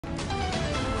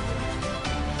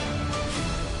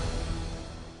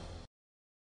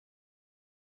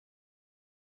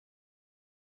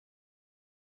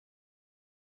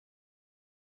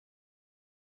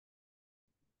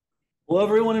Hello,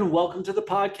 everyone, and welcome to the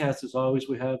podcast. As always,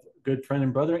 we have good friend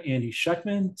and brother Andy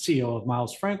Schectman, CEO of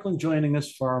Miles Franklin, joining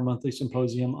us for our monthly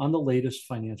symposium on the latest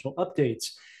financial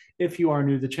updates. If you are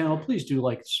new to the channel, please do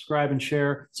like, subscribe, and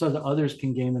share so that others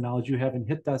can gain the knowledge you have, and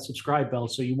hit that subscribe bell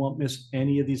so you won't miss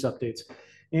any of these updates.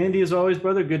 Andy, as always,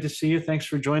 brother, good to see you. Thanks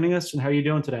for joining us. And how are you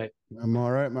doing today? I'm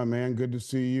all right, my man. Good to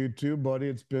see you too, buddy.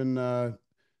 It's been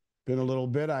a little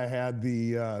bit. I had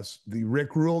the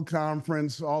Rick Rule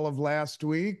conference all of last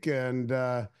week, and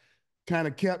kind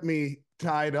of kept me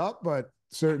tied up. But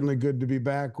certainly good to be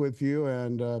back with you,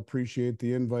 and appreciate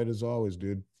the invite as always,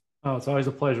 dude. Oh, it's always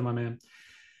a pleasure, my man.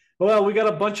 Well, we got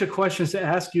a bunch of questions to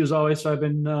ask you as always. So I've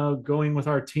been going with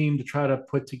our team to try to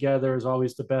put together, as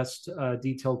always, the best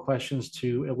detailed questions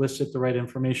to elicit the right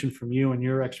information from you and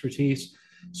your expertise.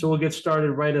 So we'll get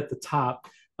started right at the top.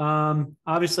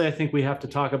 Obviously, I think we have to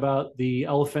talk about the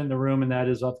elephant in the room, and that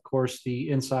is, of course,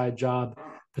 the inside job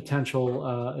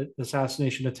potential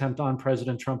assassination attempt on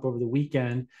President Trump over the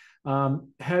weekend.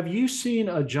 Have you seen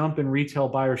a jump in retail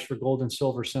buyers for gold and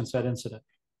silver since that incident?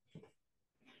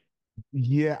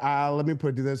 Yeah, let me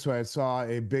put it this way. I saw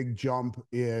a big jump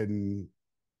in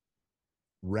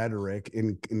rhetoric,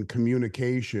 in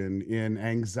communication, in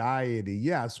anxiety.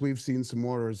 Yes, we've seen some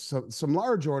orders, some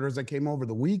large orders that came over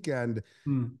the weekend.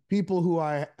 Hmm. People who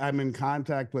I'm in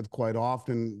contact with quite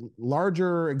often,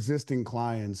 larger existing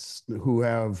clients who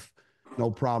have no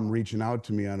problem reaching out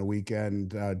to me on a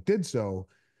weekend, did so.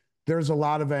 There's a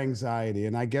lot of anxiety,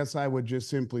 and I guess I would just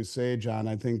simply say, John,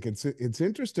 I think it's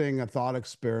interesting, a thought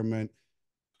experiment.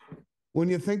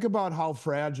 When you think about how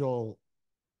fragile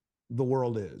the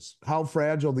world is, how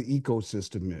fragile the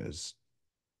ecosystem is,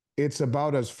 it's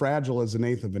about as fragile as an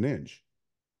eighth of an inch.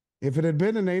 If it had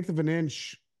been an eighth of an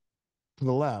inch to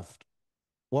the left,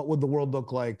 what would the world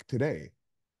look like today?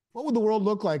 What would the world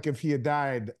look like if he had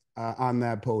died on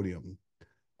that podium?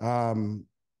 Um,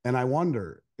 and I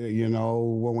wonder,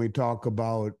 when we talk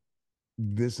about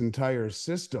this entire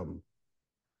system,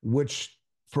 which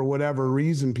for whatever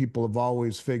reason people have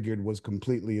always figured was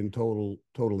completely and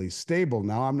totally stable.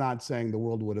 Now, I'm not saying the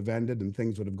world would have ended and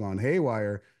things would have gone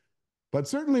haywire, but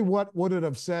certainly what would it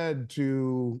have said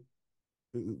to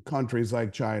countries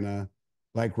like China,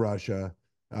 like Russia?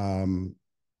 Um,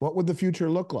 what would the future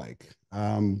look like?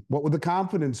 What would the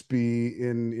confidence be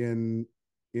in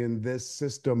this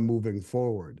system moving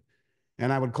forward?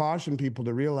 And I would caution people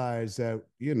to realize that,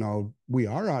 we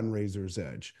are on razor's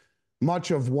edge.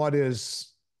 Much of what is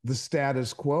the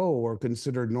status quo or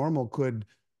considered normal could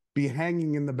be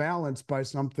hanging in the balance by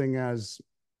something as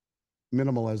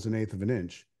minimal as an eighth of an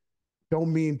inch.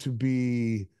 Don't mean to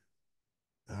be,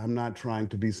 I'm not trying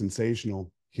to be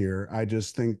sensational here. I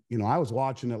just think, I was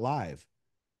watching it live.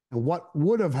 And what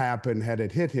would have happened had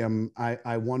it hit him?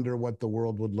 I wonder what the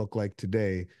world would look like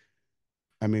today.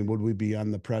 I mean, would we be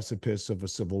on the precipice of a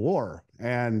civil war?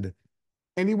 And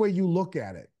any way you look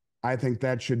at it, I think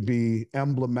that should be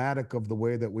emblematic of the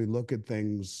way that we look at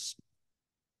things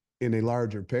in a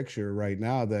larger picture right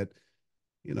now, that,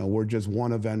 we're just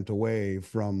one event away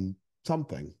from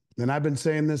something. And I've been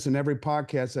saying this in every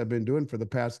podcast I've been doing for the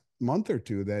past month or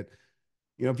two, that,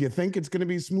 if you think it's going to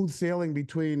be smooth sailing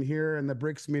between here and the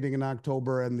BRICS meeting in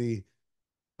October and the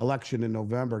election in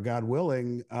November, God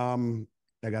willing,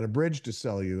 I got a bridge to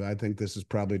sell you. I think this is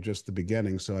probably just the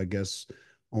beginning. So I guess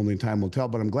only time will tell.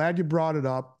 But I'm glad you brought it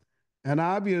up. And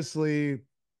obviously,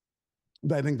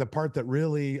 I think the part that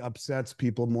really upsets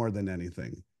people more than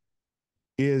anything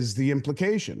is the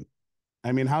implication.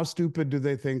 I mean, how stupid do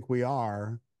they think we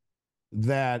are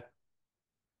that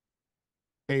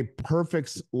a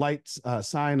perfect light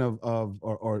sign of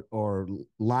or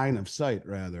line of sight,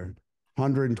 rather,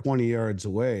 120 yards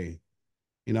away.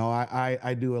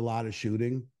 I do a lot of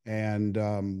shooting,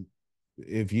 and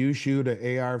if you shoot an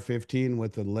AR-15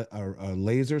 with a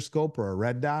laser scope or a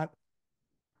red dot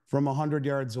from 100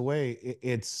 yards away,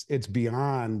 it's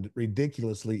beyond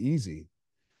ridiculously easy.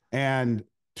 And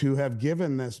to have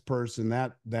given this person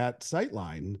that sight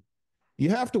line, you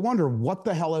have to wonder what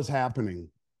the hell is happening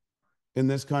in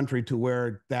this country to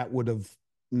where that would have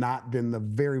not been the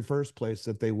very first place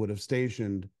that they would have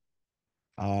stationed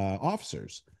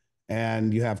officers.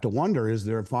 And you have to wonder, is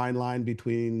there a fine line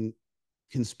between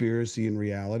conspiracy and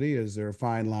reality? Is there a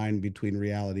fine line between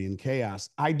reality and chaos?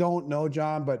 I don't know,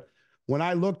 John, but when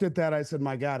I looked at that, I said,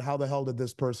 my God, how the hell did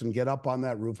this person get up on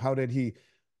that roof? How did he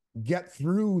get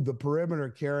through the perimeter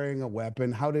carrying a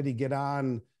weapon? How did he get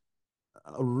on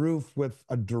a roof with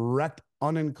a direct,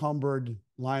 unencumbered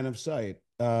line of sight?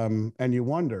 And you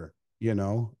wonder,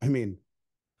 I mean,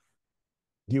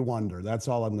 you wonder. That's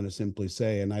all I'm going to simply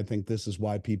say. And I think this is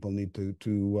why people need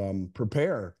to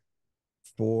prepare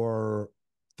for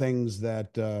things that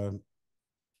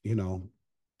you know,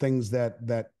 things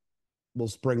that will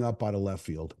spring up out of left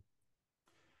field.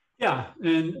 Yeah,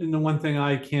 and the one thing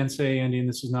I can say, Andy, and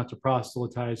this is not to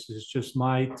proselytize, is just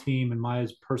my team and my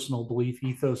personal belief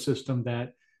ethos system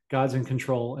that God's in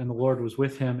control and the Lord was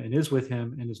with him and is with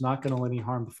him and is not going to let any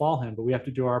harm befall him. But we have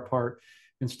to do our part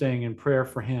in staying in prayer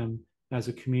for him as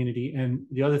a community. And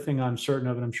the other thing I'm certain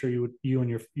of, and I'm sure you and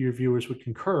your viewers would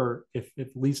concur, if at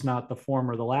least not the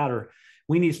former, the latter,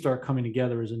 we need to start coming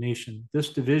together as a nation. This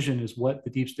division is what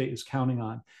the deep state is counting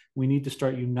on. We need to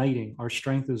start uniting. Our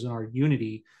strength is in our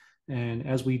unity, and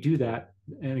as we do that,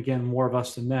 and again, more of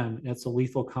us than them, it's a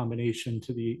lethal combination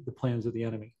to the plans of the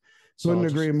enemy. So Couldn't I'll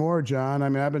agree just more, John. I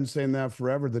mean, I've been saying that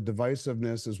forever. The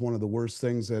divisiveness is one of the worst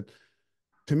things that,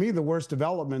 to me, the worst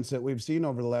developments that we've seen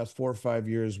over the last 4 or 5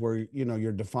 years, where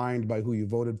you're defined by who you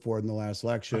voted for in the last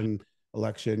right.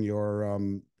 election.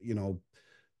 You're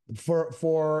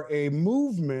for a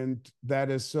movement that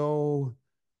is so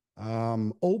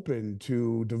open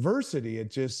to diversity, it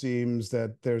just seems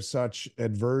that there's such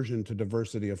aversion to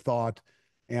diversity of thought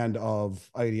and of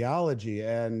ideology,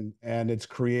 and it's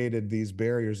created these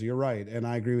barriers. You're right, and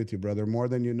I agree with you, brother, more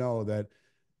than you know, that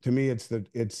to me it's this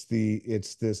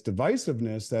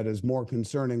divisiveness that is more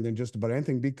concerning than just about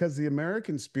anything, because the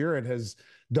American spirit has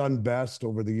done best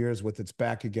over the years with its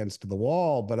back against the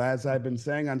wall. But as I've been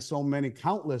saying on so many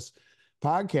countless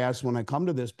podcasts, when I come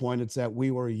to this point, it's that we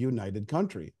were a united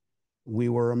country. We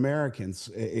were Americans.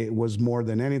 It was more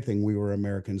than anything, we were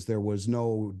Americans. There was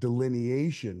no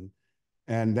delineation,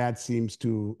 and that seems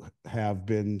to have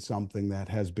been something that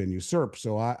has been usurped.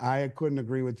 So I couldn't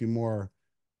agree with you more.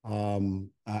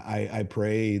 I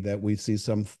pray that we see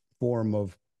some form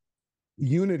of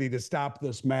unity to stop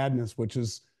this madness, which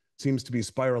seems to be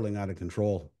spiraling out of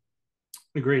control.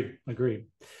 Agreed.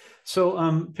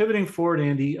 So pivoting forward,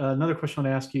 Andy, another question I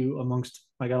want to ask you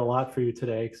I got a lot for you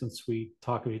today since we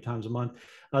talk a few times a month.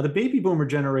 The baby boomer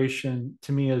generation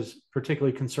to me is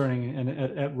particularly concerning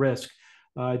and at risk.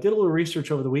 I did a little research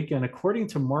over the weekend. According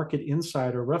to Market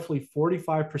Insider, roughly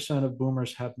 45% of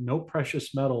boomers have no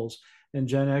precious metals, and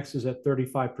Gen X is at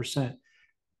 35%.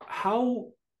 How,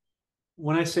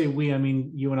 when I say we, I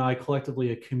mean you and I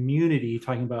collectively, a community,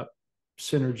 talking about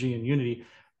synergy and unity.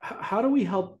 How do we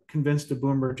help convince the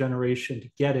boomer generation to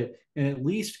get it and at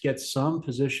least get some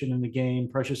position in the game,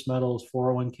 precious metals,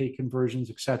 401k conversions,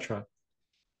 etc.?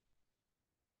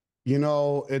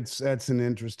 That's an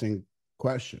interesting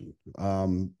question.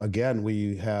 Again,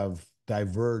 we have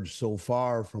diverged so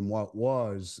far from what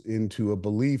was into a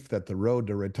belief that the road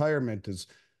to retirement is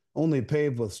only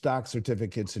paved with stock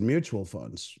certificates and mutual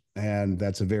funds. And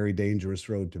that's a very dangerous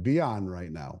road to be on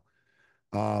right now.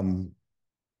 Um,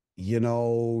 you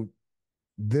know,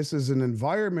 this is an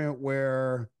environment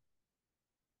where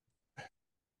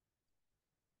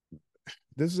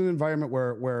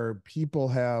people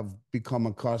have become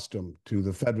accustomed to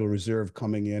the Federal Reserve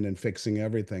coming in and fixing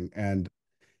everything, and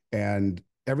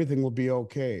everything will be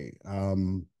okay.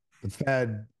 The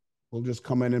Fed will just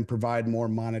come in and provide more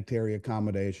monetary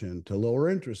accommodation to lower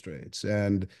interest rates,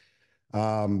 and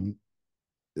um,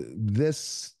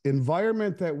 this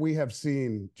environment that we have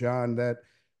seen, John, that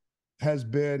has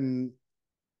been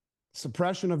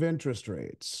suppression of interest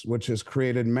rates, which has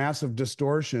created massive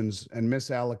distortions and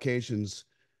misallocations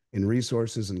in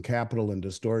resources and capital, and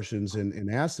distortions in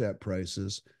asset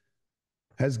prices,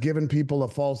 has given people a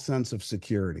false sense of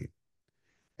security,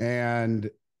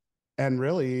 and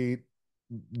really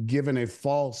given a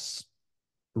false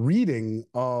reading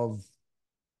of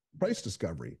price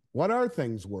discovery. What are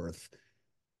things worth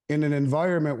in an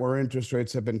environment where interest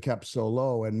rates have been kept so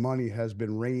low and money has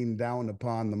been rained down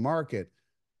upon the market?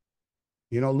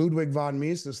 Ludwig von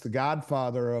Mises, the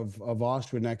godfather of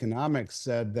Austrian economics,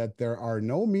 said that there are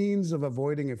no means of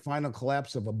avoiding a final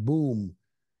collapse of a boom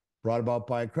brought about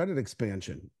by a credit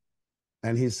expansion.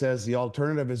 And he says the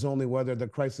alternative is only whether the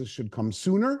crisis should come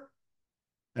sooner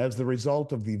as the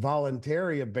result of the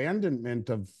voluntary abandonment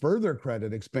of further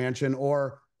credit expansion,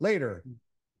 or later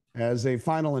as a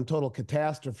final and total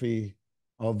catastrophe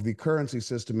of the currency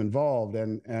system involved.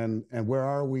 And where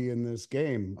are we in this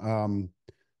game?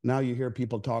 Now you hear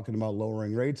people talking about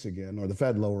lowering rates again, or the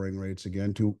Fed lowering rates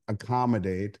again to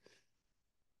accommodate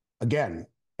again.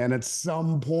 And at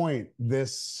some point,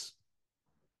 this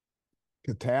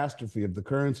catastrophe of the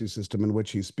currency system in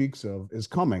which he speaks of is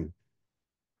coming.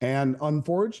 And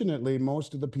unfortunately,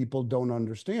 most of the people don't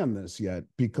understand this yet,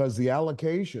 because the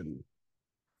allocation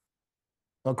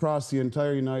across the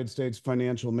entire United States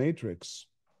financial matrix,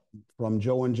 from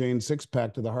Joe and Jane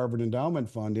Sixpack to the Harvard Endowment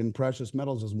Fund, in precious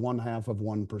metals is 1/2 of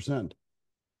 1%.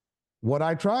 What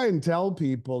I try and tell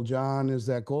people, John, is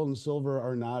that gold and silver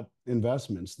are not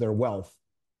investments, they're wealth.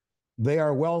 They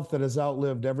are wealth that has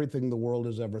outlived everything the world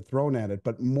has ever thrown at it.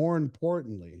 But more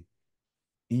importantly,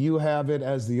 you have it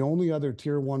as the only other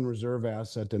tier one reserve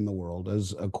asset in the world,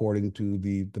 as according to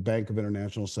the Bank of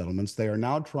International Settlements. They are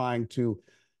now trying to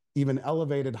even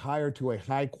elevate it higher to a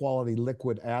high quality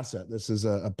liquid asset. This is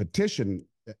a petition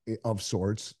of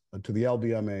sorts to the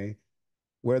LBMA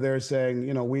where they're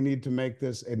saying, we need to make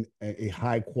this a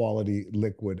high quality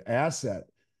liquid asset,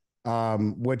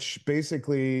 which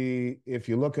basically, if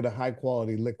you look at a high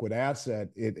quality liquid asset,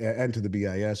 and to the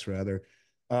BIS rather,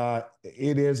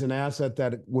 it is an asset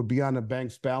that would be on a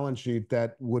bank's balance sheet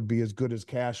that would be as good as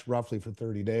cash roughly for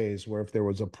 30 days, where if there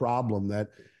was a problem that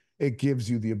it gives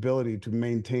you the ability to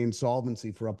maintain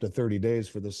solvency for up to 30 days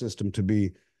for the system to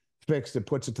be fixed. It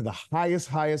puts it to the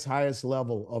highest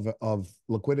level of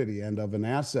liquidity and of an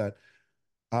asset.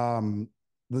 Um,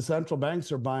 the central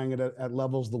banks are buying it at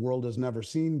levels the world has never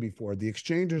seen before. The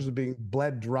exchanges are being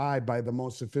bled dry by the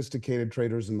most sophisticated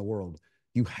traders in the world.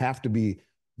 You have to be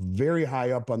very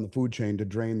high up on the food chain to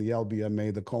drain the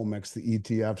LBMA, the COMEX, the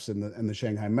ETFs, and the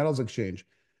Shanghai Metals Exchange.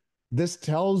 This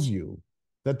tells you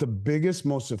that the biggest,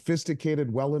 most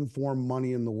sophisticated, well-informed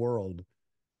money in the world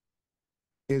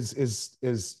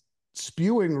is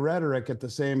spewing rhetoric at the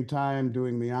same time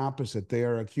doing the opposite. They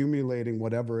are accumulating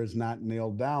whatever is not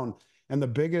nailed down. And the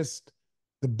biggest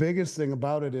thing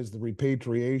about it is the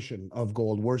repatriation of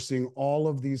gold. We're seeing all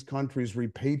of these countries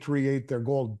repatriate their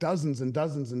gold, dozens and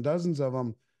dozens and dozens of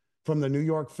them from the New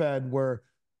York Fed, where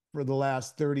for the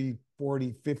last 30,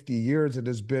 40, 50 years, it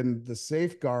has been the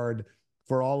safeguard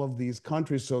for all of these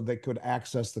countries so they could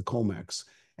access the COMEX.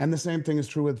 And the same thing is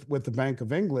true with the Bank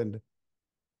of England,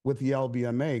 with the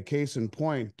LBMA. Case in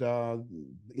point,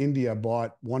 India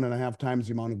bought 1.5 times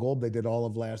the amount of gold they did all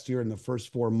of last year in the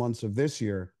first 4 months of this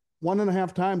year.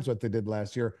 1.5 times what they did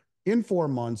last year in 4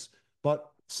 months,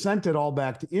 but sent it all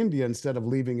back to India instead of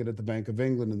leaving it at the Bank of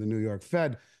England and the New York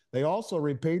Fed. They also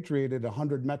repatriated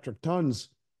 100 metric tons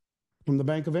from the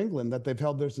Bank of England that they've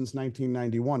held there since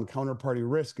 1991. Counterparty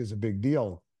risk is a big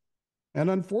deal. And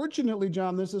unfortunately,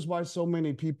 John, this is why so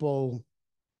many people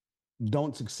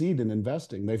don't succeed in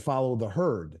investing. They follow the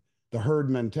herd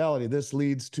mentality. This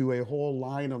leads to a whole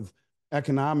line of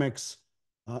economics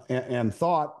and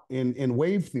thought in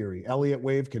wave theory. Elliott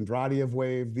wave, Kondratiev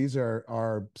wave. These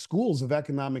are schools of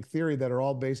economic theory that are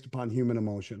all based upon human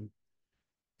emotion.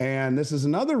 And this is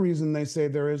another reason they say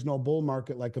there is no bull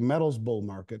market like a metals bull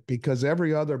market, because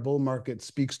every other bull market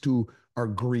speaks to our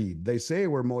greed. They say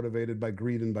we're motivated by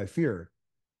greed and by fear.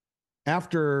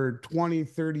 After 20,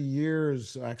 30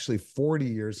 years, actually 40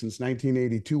 years since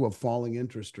 1982 of falling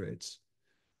interest rates,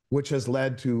 which has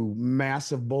led to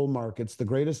massive bull markets, the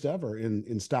greatest ever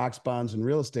in stocks, bonds, and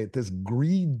real estate, this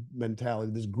greed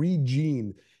mentality, this greed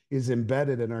gene is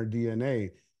embedded in our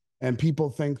DNA. And people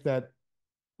think that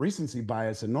recency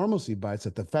bias and normalcy bias,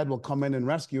 that the Fed will come in and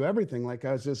rescue everything, like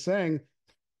I was just saying,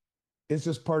 is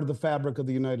just part of the fabric of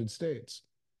the United States.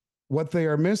 What they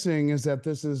are missing is that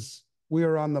we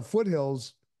are on the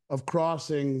foothills of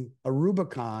crossing a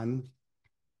Rubicon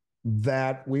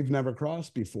that we've never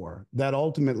crossed before, that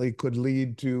ultimately could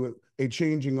lead to a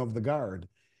changing of the guard.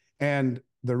 And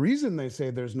the reason they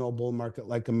say there's no bull market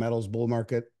like a metals bull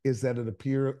market is that it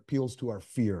appeals to our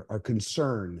fear, our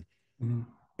concern. Mm-hmm.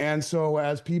 And so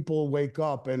as people wake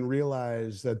up and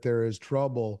realize that there is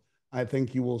trouble, I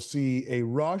think you will see a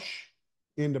rush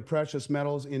into precious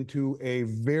metals, into a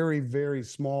very, very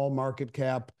small market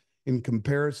cap in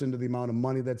comparison to the amount of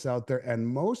money that's out there. And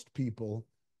most people,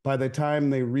 by the time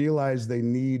they realize they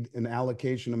need an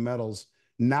allocation of metals,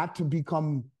 not to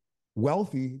become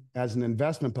wealthy as an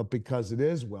investment, but because it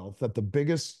is wealth, that the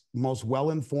biggest, most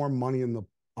well-informed money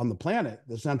on the planet,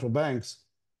 the central banks,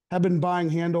 have been buying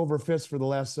hand over fist for the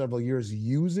last several years,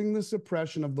 using the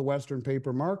suppression of the Western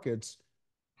paper markets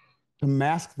to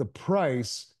mask the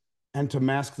price and to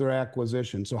mask their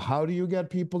acquisition. So how do you get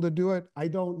people to do it? I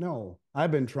don't know.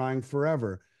 I've been trying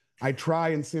forever. I try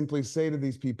and simply say to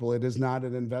these people, it is not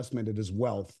an investment, it is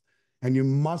wealth. And you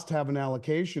must have an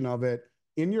allocation of it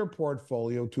in your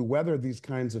portfolio to weather these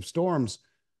kinds of storms.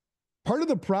 Part of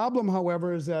the problem,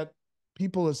 however, is that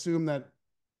people assume that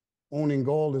owning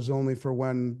gold is only for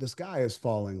when the sky is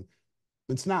falling.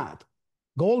 It's not.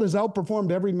 Gold has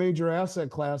outperformed every major asset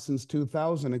class since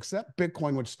 2000, except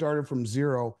Bitcoin, which started from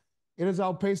zero. It has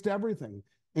outpaced everything,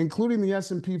 including the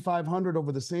S&P 500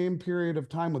 over the same period of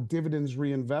time with dividends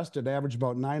reinvested, average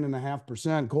about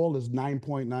 9.5%. Gold is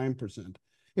 9.9%.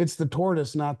 It's the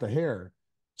tortoise, not the hare.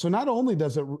 So not only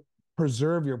does it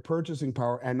preserve your purchasing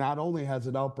power. And not only has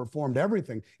it outperformed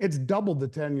everything, it's doubled the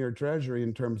 10-year treasury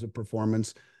in terms of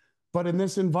performance. But in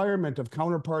this environment of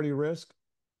counterparty risk,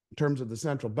 in terms of the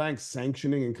central bank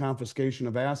sanctioning and confiscation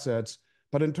of assets,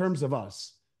 but in terms of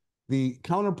us, the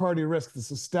counterparty risk, the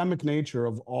systemic nature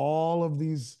of all of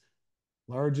these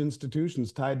large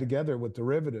institutions tied together with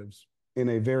derivatives in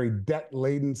a very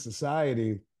debt-laden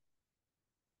society,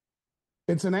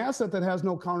 it's an asset that has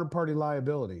no counterparty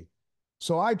liability.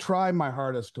 So I try my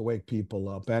hardest to wake people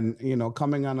up. And,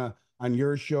 coming on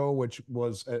your show, which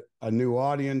was a new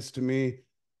audience to me,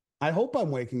 I hope I'm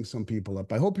waking some people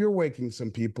up. I hope you're waking some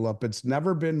people up. It's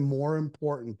never been more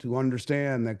important to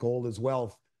understand that gold is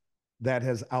wealth that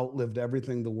has outlived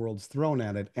everything the world's thrown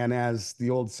at it. And as the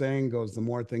old saying goes, the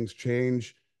more things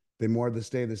change, the more they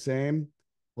stay the same.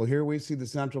 Well, here we see the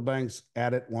central banks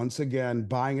at it once again,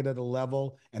 buying it at a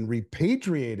level and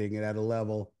repatriating it at a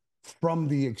level from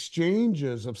the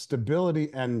exchanges of stability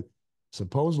and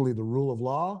supposedly the rule of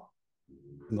law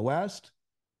in the West.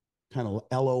 Kind of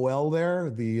LOL there.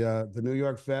 The New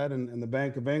York Fed and the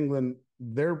Bank of England,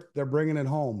 they're bringing it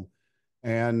home.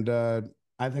 And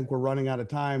I think we're running out of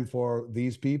time for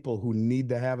these people who need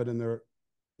to have it in their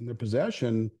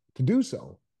possession to do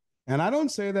so. And I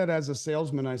don't say that as a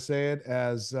salesman. I say it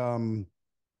as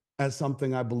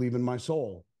something I believe in my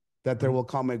soul, that there will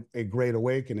come a great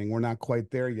awakening. We're not quite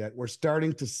there yet. We're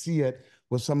starting to see it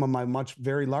with some of my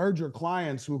very larger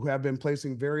clients who have been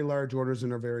placing very large orders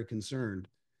and are very concerned.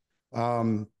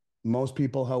 Most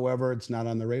people, however, it's not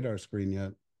on the radar screen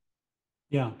yet.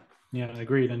 Yeah, yeah,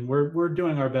 agreed. And we're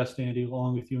doing our best, Andy,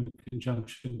 along with you in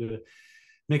conjunction to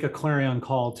make a clarion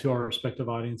call to our respective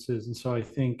audiences. And so I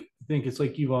think it's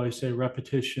like you always say,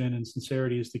 repetition and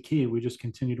sincerity is the key. We just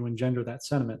continue to engender that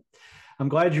sentiment. I'm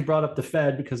glad you brought up the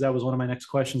Fed because that was one of my next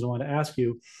questions I wanted to ask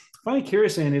you. I find it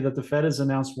curious, Andy, that the Fed has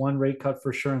announced one rate cut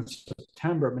for sure in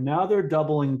September, but now they're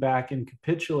doubling back and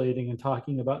capitulating and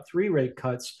talking about three rate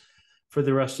cuts for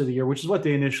the rest of the year, which is what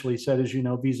they initially said, as you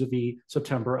know, vis-a-vis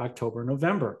September, October,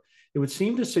 November. It would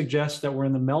seem to suggest that we're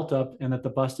in the melt up and that the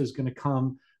bust is going to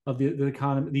come of the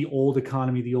economy, the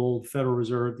old Federal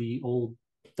Reserve, the old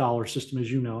dollar system,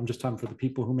 as you know. I'm just talking for the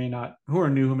people who are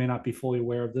new, who may not be fully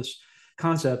aware of this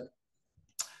concept.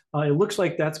 It looks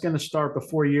like that's going to start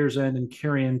before year's end and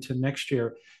carry into next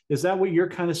year. Is that what you're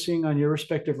kind of seeing on your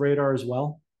respective radar as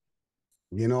well?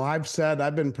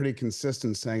 I've been pretty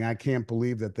consistent saying I can't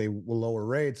believe that they will lower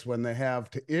rates when they have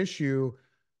to issue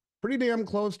pretty damn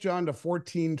close, John, to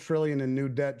 14 trillion in new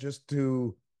debt just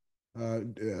this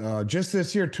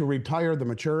year to retire the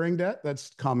maturing debt that's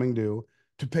coming due,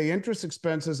 to pay interest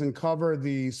expenses and cover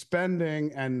the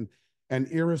spending and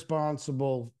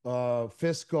irresponsible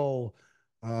fiscal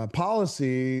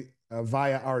policy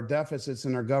via our deficits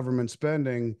and our government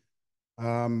spending.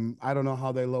 I don't know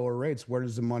how they lower rates. Where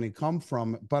does the money come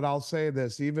from? But I'll say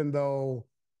this, even though,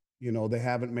 they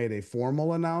haven't made a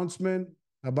formal announcement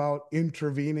about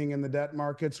intervening in the debt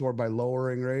markets or by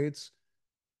lowering rates,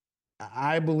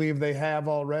 I believe they have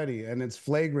already. And it's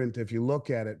flagrant if you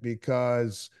look at it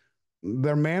because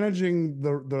they're managing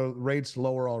the rates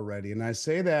lower already. And I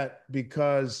say that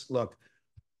because, look,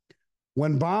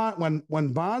 when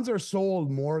bonds are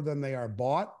sold more than they are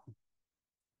bought,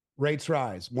 rates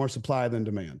rise, more supply than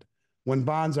demand. When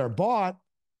bonds are bought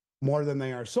more than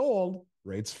they are sold,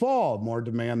 rates fall, more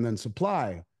demand than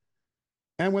supply.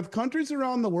 And with countries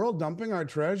around the world dumping our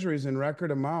treasuries in record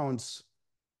amounts,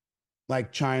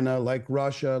 like China, like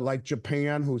Russia, like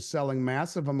Japan, who's selling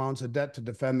massive amounts of debt to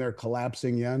defend their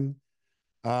collapsing yen,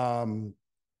 um,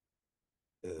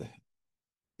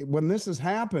 when this is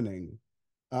happening,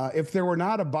 if there were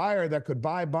not a buyer that could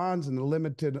buy bonds in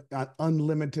the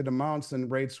unlimited amounts, then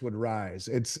rates would rise.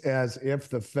 It's as if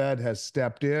the Fed has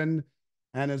stepped in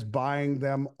and is buying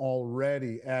them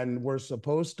already. And we're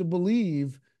supposed to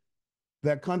believe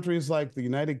that countries like the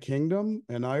United Kingdom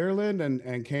and Ireland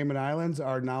and Cayman Islands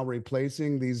are now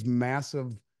replacing these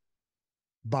massive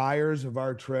buyers of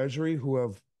our treasury who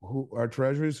have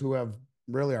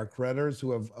really our creditors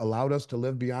who have allowed us to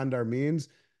live beyond our means.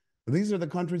 These are the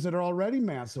countries that are already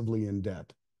massively in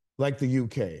debt, like the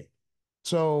UK.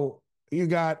 So you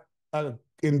got an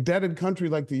indebted country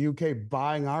like the UK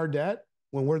buying our debt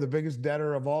when we're the biggest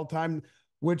debtor of all time,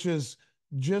 which is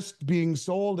just being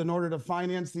sold in order to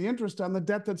finance the interest on the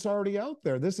debt that's already out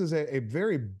there. This is a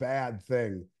very bad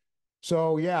thing.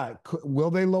 So yeah,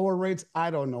 will they lower rates? I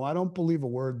don't know. I don't believe a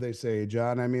word they say,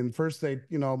 John. I mean, first they,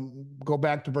 go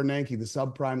back to Bernanke, the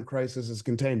subprime crisis is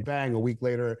contained. Bang, a week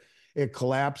later, it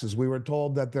collapses. We were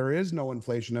told that there is no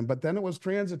inflation, but then it was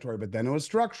transitory, but then it was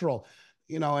structural.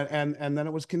 and then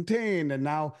it was contained, and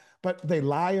now, but they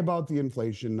lie about the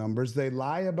inflation numbers, they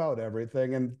lie about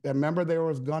everything, and remember there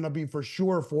was going to be for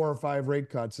sure 4 or 5 rate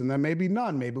cuts, and then maybe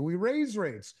none, maybe we raise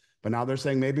rates, but now they're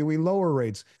saying maybe we lower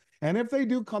rates. And if they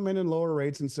do come in and lower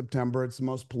rates in September, it's the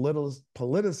most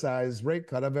politicized rate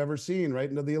cut I've ever seen right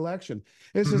into the election.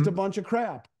 It's just a Mhm. bunch of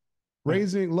crap.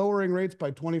 Right. Lowering rates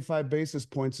by 25 basis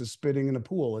points is spitting in a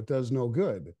pool. It does no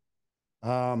good.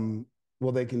 Um,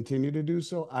 will they continue to do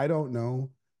so? I don't know.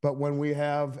 But when we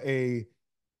have a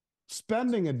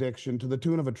spending addiction to the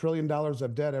tune of $1 trillion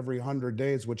of debt every 100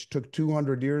 days, which took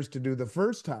 200 years to do the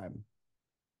first time,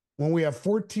 when we have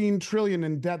 14 trillion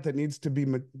in debt that needs to be,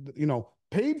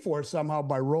 paid for somehow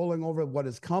by rolling over what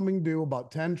is coming due,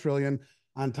 about 10 trillion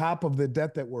on top of the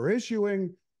debt that we're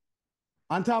issuing,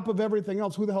 on top of everything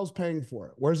else, who the hell's paying for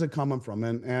it? Where's it coming from?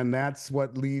 And that's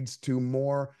what leads to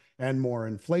more and more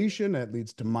inflation. That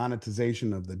leads to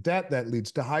monetization of the debt. That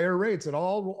leads to higher rates. And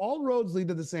all roads lead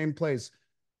to the same place.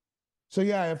 So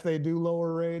yeah, if they do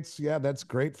lower rates, yeah, that's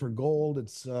great for gold.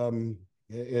 It's good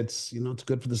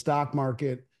for the stock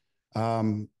market.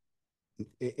 Um,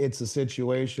 it's a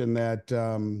situation that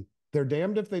they're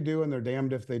damned if they do and they're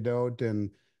damned if they don't.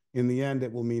 And in the end,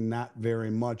 it will mean not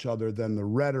very much other than the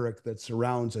rhetoric that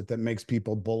surrounds it that makes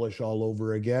people bullish all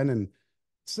over again and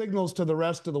signals to the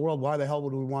rest of the world, why the hell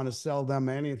would we want to sell them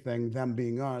anything, them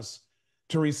being us,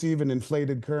 to receive an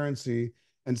inflated currency?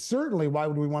 And certainly, why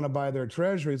would we want to buy their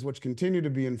treasuries, which continue to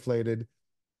be inflated,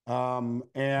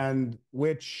 and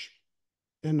which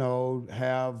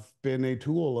have been a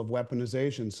tool of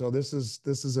weaponization. So this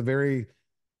is a very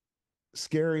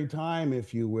scary time,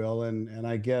 if you will, and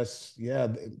I guess yeah,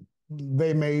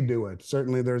 they may do it.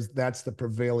 Certainly, that's the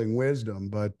prevailing wisdom,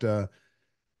 but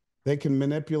they can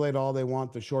manipulate all they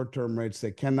want the short-term rates.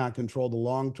 They cannot control the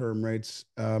long-term rates.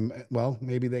 Well,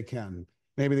 maybe they can.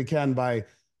 Maybe they can by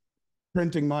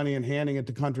printing money and handing it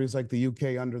to countries like the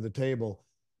UK under the table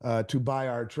to buy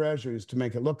our treasuries to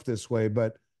make it look this way.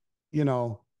 But you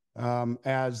know,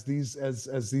 as these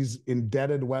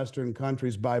indebted Western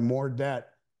countries buy more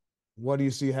debt, what do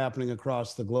you see happening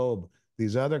across the globe?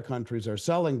 These other countries are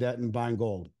selling debt and buying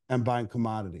gold and buying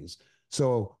commodities.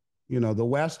 So, the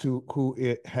West, who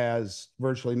it has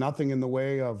virtually nothing in the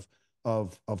way of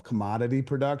commodity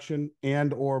production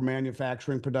and or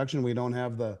manufacturing production. We don't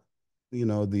have the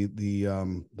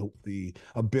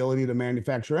ability to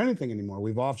manufacture anything anymore.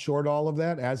 We've offshored all of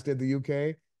that, as did the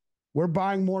UK. We're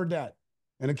buying more debt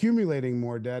and accumulating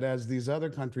more debt as these other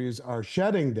countries are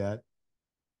shedding debt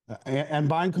and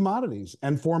buying commodities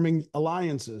and forming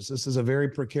alliances. This is a very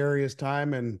precarious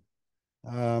time. And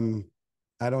um,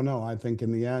 I don't know. I think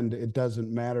in the end, it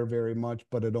doesn't matter very much,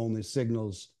 but it only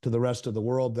signals to the rest of the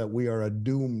world that we are a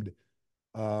doomed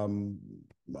um,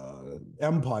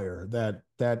 empire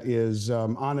that is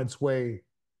on its way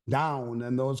down.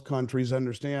 And those countries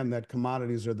understand that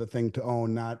commodities are the thing to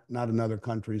own, not another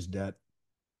country's debt.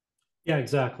 Yeah,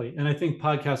 exactly. And I think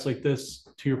podcasts like this,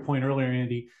 to your point earlier,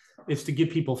 Andy, is to give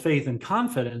people faith and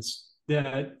confidence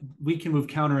that we can move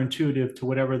counterintuitive to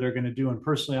whatever they're going to do. And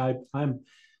personally, I'm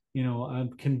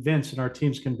convinced, and our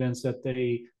team's convinced that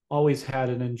they always had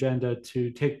an agenda to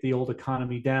take the old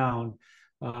economy down.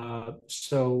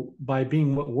 So by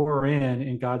being what we're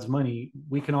in God's money,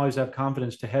 we can always have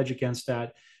confidence to hedge against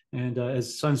that. And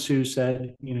as Sun Tzu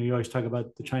said, you always talk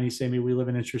about the Chinese say, we live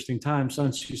in interesting times.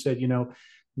 Sun Tzu said,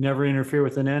 never interfere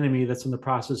with an enemy that's in the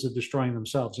process of destroying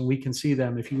themselves. And we can see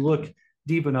them. If you look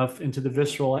deep enough into the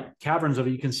visceral caverns of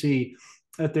it, you can see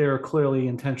that they're clearly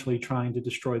intentionally trying to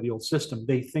destroy the old system.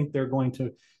 They think they're going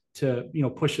to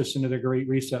push us into their great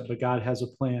reset, but God has a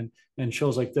plan. And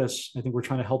shows like this, I think we're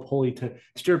trying to help Holy to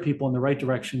steer people in the right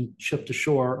direction, ship to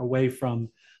shore away from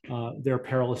their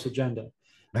perilous agenda.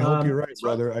 I hope you're right, So,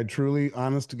 brother. I truly,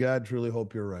 honest to God, truly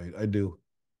hope you're right. I do.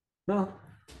 well,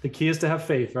 the key is to have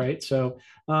faith, right? So,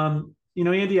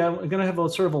 Andy, I'm going to have a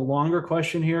sort of a longer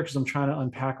question here because I'm trying to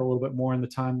unpack a little bit more in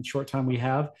the short time we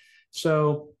have.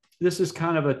 So, this is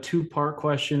kind of a two-part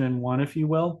question in one, if you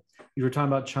will. You were talking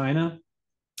about China.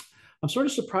 I'm sort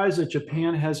of surprised that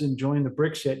Japan hasn't joined the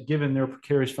BRICS yet, given their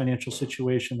precarious financial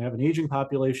situation. They have an aging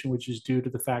population, which is due to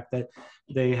the fact that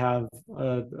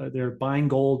they're buying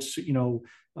gold,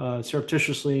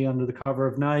 surreptitiously under the cover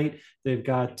of night. They've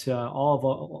got a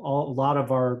lot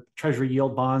of our treasury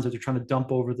yield bonds that they're trying to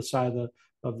dump over the side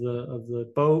of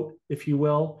the boat, if you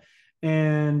will.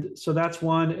 And so that's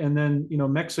one. And then,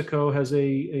 Mexico has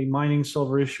a mining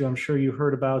silver issue. I'm sure you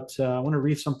heard about. I want to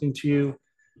read something to you.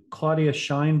 Claudia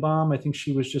Scheinbaum, I think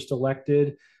she was just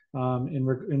elected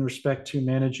in respect to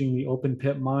managing the open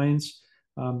pit mines.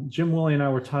 Jim Willie and I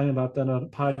were talking about that on a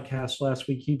podcast last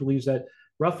week. He believes that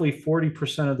roughly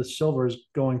 40% of the silver is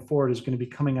going forward is going to be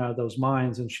coming out of those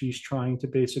mines. And she's trying to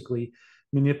basically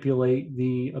manipulate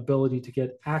the ability to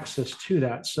get access to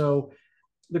that. So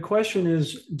the question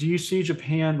is, do you see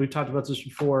Japan? We've talked about this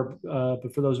before,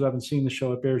 but for those who haven't seen the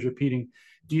show, it bears repeating.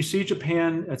 Do you see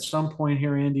Japan at some point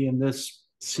here, Andy, in this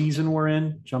season we're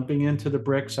in, jumping into the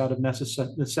BRICS out of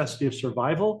necessity of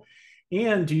survival?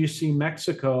 And do you see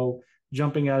Mexico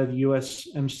jumping out of the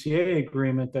USMCA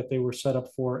agreement that they were set up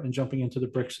for and jumping into the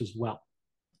BRICS as well?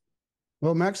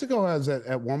 Well, Mexico has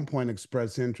at one point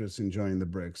expressed interest in joining the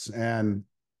BRICS, and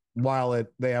while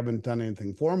they haven't done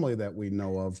anything formally that we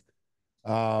know of,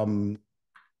 um,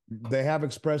 they have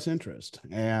expressed interest,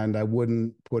 and I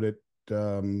wouldn't put it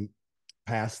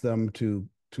past them to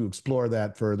explore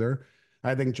that further.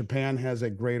 I think Japan has a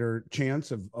greater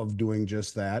chance of doing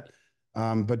just that,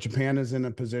 but Japan is in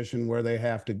a position where they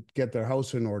have to get their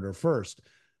house in order first.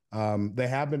 They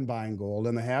have been buying gold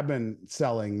and they have been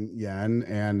selling yen,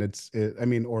 and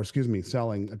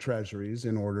selling treasuries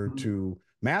in order to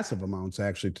massive amounts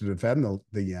actually to defend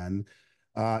the yen.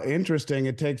 Interesting,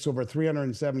 it takes over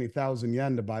 370,000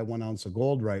 yen to buy 1 ounce of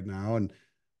gold right now. And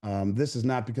this is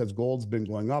not because gold's been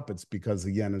going up, it's because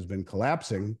the yen has been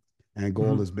collapsing, and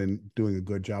gold has been doing a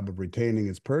good job of retaining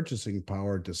its purchasing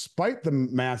power despite the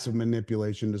massive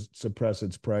manipulation to suppress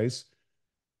its price.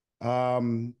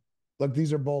 Look,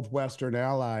 these are both Western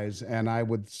allies, and I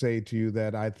would say to you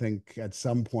that I think at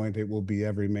some point it will be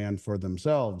every man for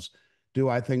themselves. Do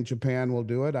I think Japan will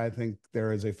do it? I think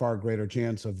there is a far greater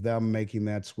chance of them making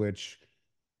that switch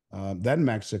than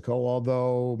Mexico,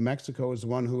 although Mexico is the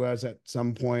one who has at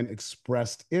some point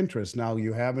expressed interest. Now,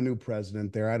 you have a new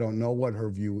president there. I don't know what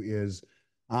her view is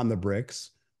on the BRICS.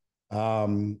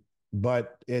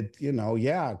 But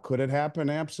yeah, could it happen?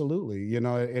 Absolutely.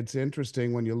 It's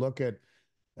interesting when you look at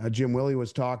Jim Willie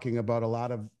was talking about a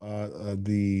lot of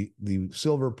the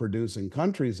silver producing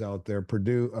countries out there,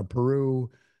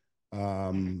 Peru,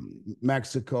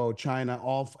 Mexico, China,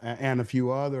 and a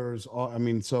few others.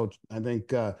 So I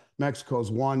think Mexico's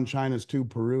 1, China's 2,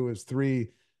 Peru is 3,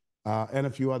 and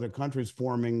a few other countries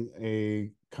forming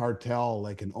a cartel,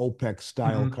 like an OPEC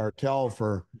style cartel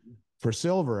for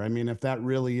silver. I mean, if that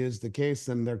really is the case,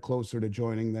 then they're closer to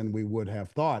joining than we would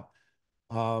have thought.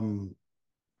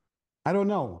 I don't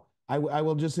know. I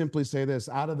will just simply say this: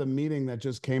 out of the meeting that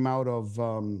just came out of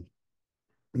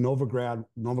Novograd,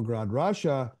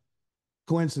 Russia,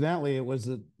 coincidentally,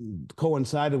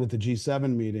 coincided with the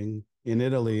G7 meeting in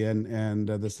Italy, and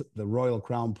the Royal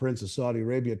Crown Prince of Saudi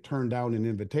Arabia turned down an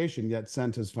invitation, yet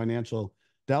sent his financial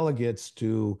delegates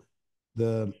to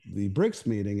the BRICS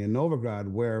meeting in Novograd,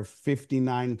 where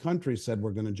 59 countries said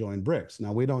we're going to join BRICS.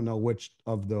 Now, we don't know which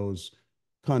of those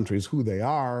countries, who they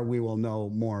are. We will know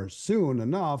more soon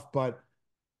enough, but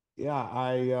yeah,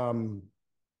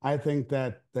 I think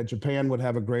that Japan would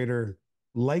have a greater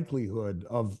likelihood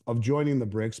of joining the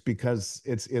BRICS because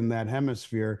it's in that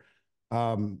hemisphere,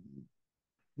 at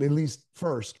least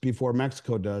first before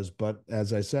Mexico does. But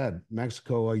as I said,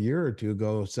 Mexico a year or two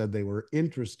ago said they were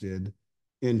interested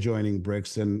in joining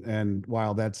BRICS, and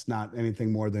while that's not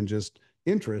anything more than just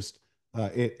interest,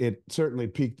 it certainly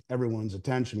piqued everyone's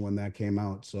attention when that came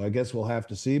out. So I guess we'll have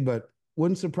to see, but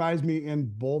wouldn't surprise me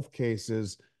in both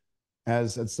cases,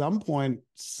 as at some point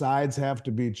sides have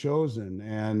to be chosen.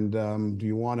 And do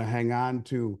you want to hang on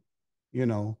to,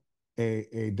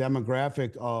 a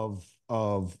demographic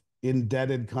of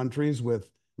indebted countries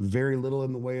with very little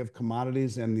in the way of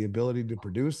commodities and the ability to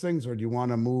produce things, or do you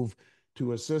want to move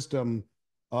to a system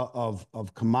of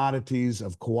commodities,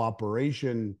 of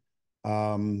cooperation,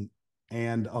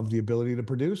 and of the ability to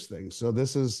produce things? So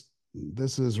this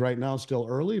is right now still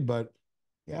early, but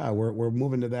yeah, we're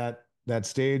moving to that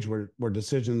stage where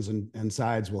decisions and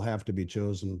sides will have to be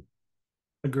chosen.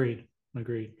 Agreed.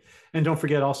 And don't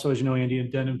forget also, as you know, Andy,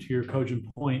 addendum to your cogent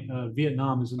point,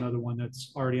 Vietnam is another one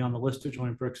that's already on the list to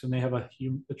join BRICS, and they have a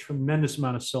tremendous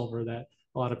amount of silver that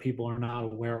a lot of people are not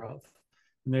aware of.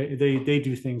 And they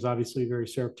do things obviously very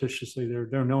surreptitiously.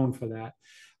 They're known for that.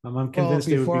 I'm convinced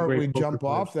they would be before great we jump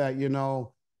players. off that,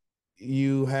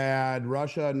 you had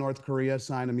Russia and North Korea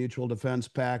sign a mutual defense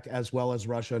pact, as well as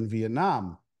Russia and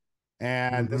Vietnam.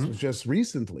 And this was just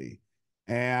recently.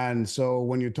 And so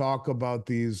when you talk about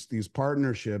these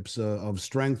partnerships of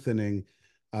strengthening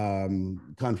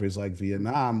countries like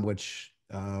Vietnam, which,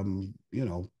 to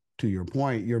your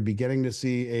point, you're beginning to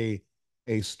see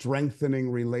a strengthening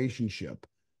relationship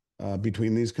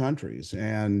between these countries,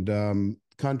 and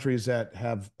countries that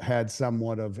have had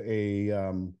somewhat of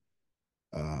a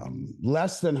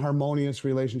less than harmonious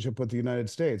relationship with the United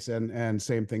States. And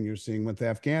same thing you're seeing with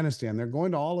Afghanistan. They're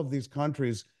going to all of these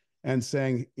countries and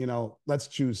saying, let's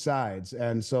choose sides.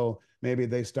 And so maybe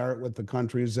they start with the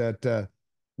countries that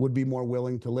would be more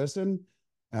willing to listen.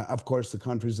 Of course, the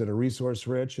countries that are resource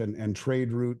rich and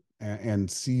trade route and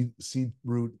sea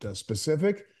route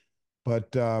specific.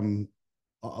 But a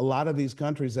lot of these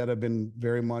countries that have been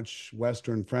very much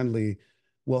Western friendly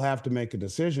will have to make a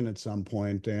decision at some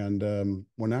point, and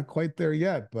we're not quite there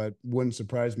yet. But wouldn't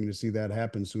surprise me to see that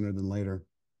happen sooner than later.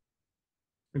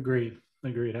 Agreed.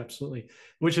 Agreed. Absolutely.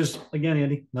 Which is again,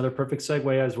 Andy, another perfect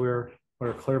segue as we're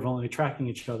clairvoyantly tracking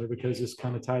each other, because this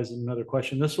kind of ties in another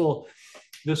question. This will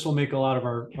make a lot of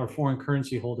our foreign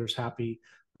currency holders happy.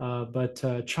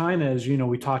 But China, as you know,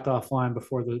 we talked offline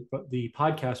before the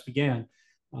podcast began.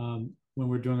 When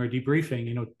we're doing our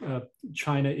debriefing,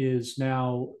 China is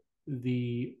now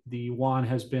the yuan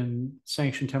has been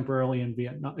sanctioned temporarily in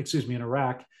Vietnam, excuse me, in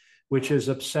Iraq, which has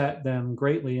upset them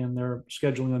greatly, and they're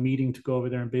scheduling a meeting to go over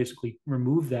there and basically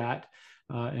remove that.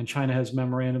 And China has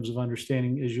memorandums of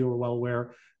understanding, as you are well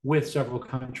aware, with several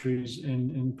countries,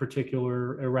 in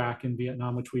particular Iraq and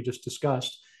Vietnam, which we just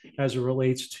discussed, as it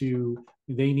relates to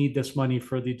they need this money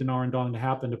for the dinar and dong to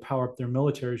happen to power up their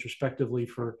militaries, respectively,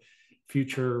 for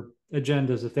future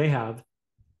agendas that they have.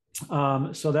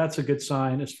 So that's a good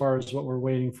sign as far as what we're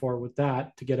waiting for with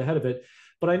that to get ahead of it.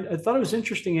 But I thought it was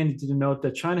interesting, Andy, to note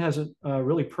that China hasn't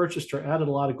really purchased or added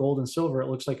a lot of gold and silver, it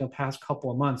looks like, in the past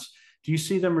couple of months. Do you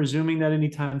see them resuming that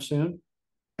anytime soon?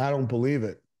 I don't believe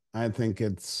it. I think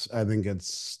it's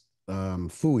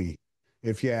fooey,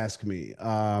 if you ask me.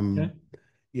 Okay.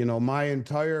 My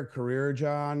entire career,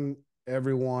 John,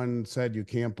 everyone said you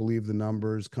can't believe the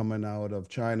numbers coming out of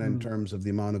China in Mm. terms of the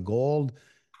amount of gold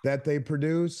that they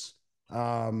produce.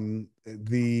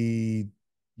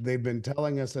 They've been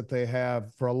telling us that they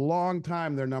have for a long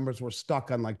time their numbers were stuck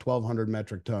on like 1,200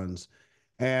 metric tons,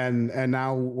 and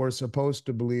now we're supposed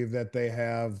to believe that they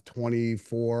have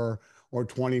 24 or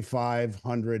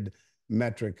 2,500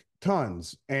 metric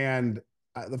tons. And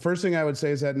the first thing I would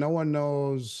say is that no one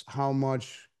knows how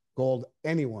much gold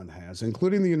anyone has,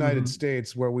 including the United Mm-hmm.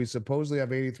 States, where we supposedly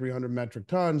have 8,300 metric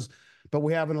tons, but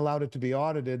we haven't allowed it to be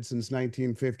audited since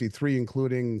 1953,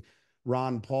 including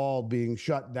Ron Paul being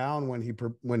shut down when he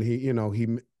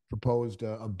proposed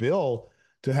a bill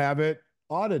to have it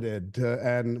audited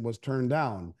and was turned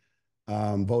down,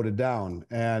 voted down.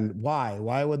 And why?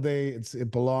 Why would they?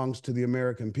 It belongs to the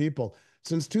American people.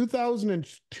 Since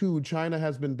 2002, China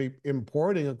has been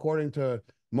importing, according to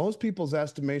most people's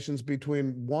estimations,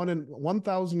 between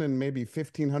 1,000 and maybe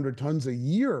 1,500 tons a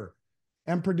year,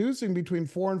 and producing between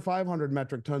 400 and 500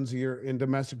 metric tons a year in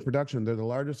domestic production. They're the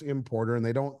largest importer, and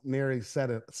they don't nearly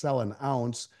sell an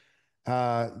ounce.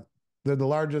 Uh, they're the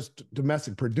largest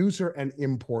domestic producer and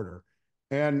importer.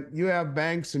 And you have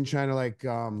banks in China like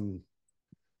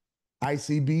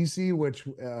ICBC, which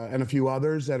and a few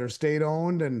others that are state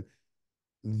owned, and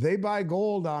they buy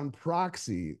gold on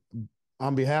proxy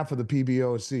on behalf of the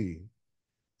PBOC.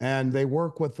 And they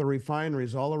work with the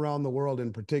refineries all around the world,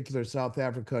 in particular South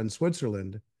Africa and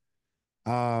Switzerland.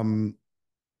 Um,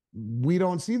 we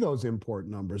don't see those import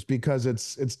numbers because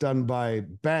it's done by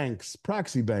banks,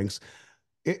 proxy banks.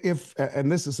 If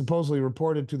and this is supposedly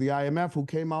reported to the IMF, who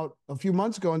came out a few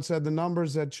months ago and said the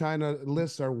numbers that China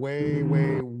lists are way,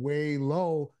 way, way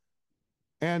low.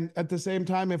 And at the same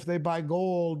time, if they buy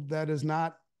gold that is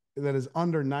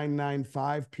under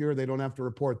 995 pure, they don't have to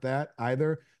report that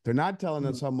either. They're not telling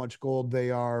us how much gold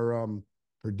they are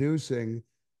producing.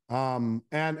 And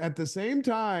at the same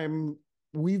time,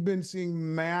 we've been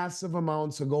seeing massive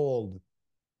amounts of gold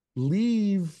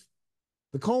leave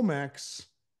the COMEX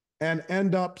and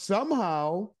end up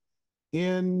somehow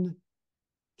in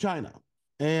China.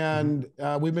 Mm-hmm.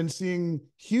 And we've been seeing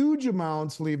huge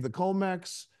amounts leave the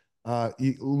COMEX,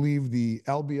 leave the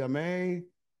LBMA,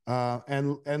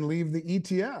 and leave the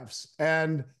ETFs.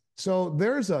 And so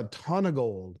there's a ton of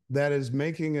gold that is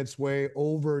making its way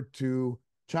over to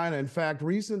China. In fact,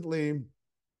 recently,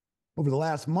 over the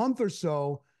last month or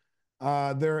so,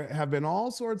 there have been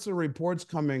all sorts of reports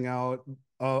coming out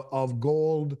of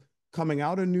gold coming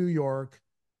out of New York,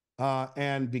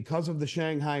 and because of the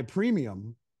Shanghai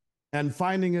premium, and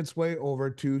finding its way over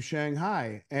to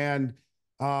Shanghai. And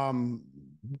um,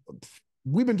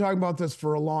 we've been talking about this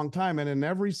for a long time. And in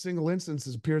every single instance,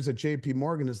 it appears that JP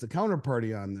Morgan is the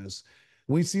counterparty on this.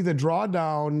 We see the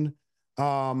drawdown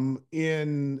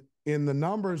in the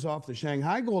numbers off the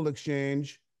Shanghai Gold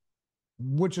Exchange,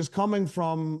 which is coming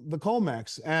from the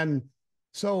COMEX. And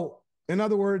so, in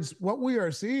other words, what we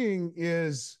are seeing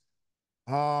is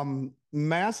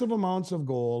massive amounts of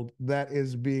gold that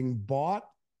is being bought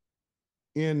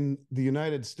in the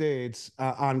United States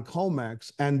on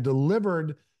COMEX and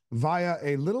delivered via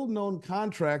a little known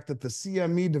contract that the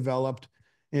CME developed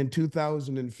in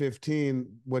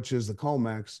 2015, which is the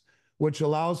COMEX, which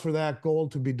allows for that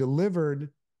gold to be delivered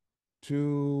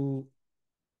to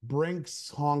Brinks,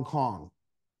 Hong Kong.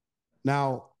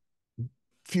 Now, a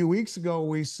few weeks ago,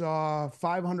 we saw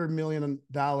 $500 million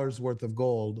worth of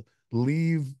gold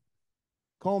leave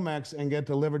COMEX and get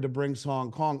delivered to Brinks,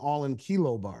 Hong Kong, all in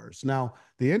kilo bars. Now,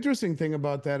 the interesting thing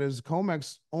about that is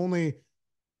COMEX only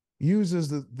uses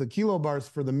the kilo bars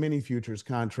for the mini futures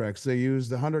contracts. They use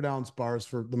the 100-ounce bars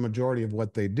for the majority of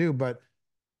what they do. But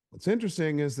what's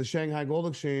interesting is the Shanghai Gold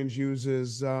Exchange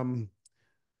uses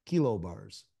kilo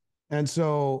bars. And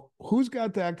so who's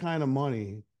got that kind of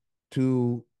money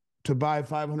to buy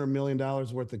 $500 million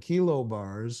worth of kilo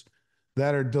bars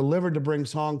that are delivered to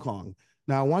Brinks Hong Kong?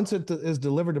 Now, once it is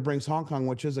delivered to Brinks Hong Kong,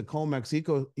 which is a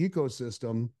COMEX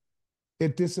ecosystem,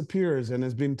 it disappears and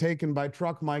has been taken by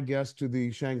truck, my guess, to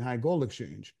the Shanghai Gold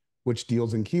Exchange, which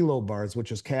deals in kilo bars,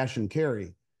 which is cash and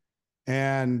carry.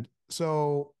 And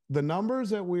so the numbers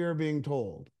that we are being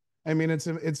told, I mean, it's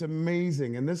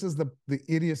amazing. And this is the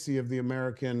idiocy of the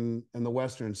American and the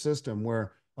Western system,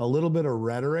 where a little bit of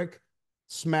rhetoric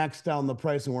smacks down the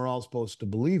price, and we're all supposed to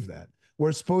believe that.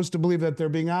 We're supposed to believe that they're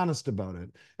being honest about it.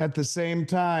 At the same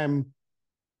time,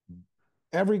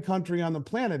 every country on the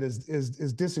planet is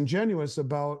disingenuous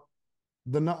about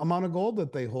the amount of gold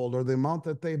that they hold or the amount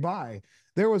that they buy.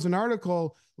 There was an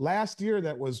article last year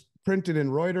that was printed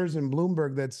in Reuters and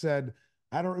Bloomberg that said,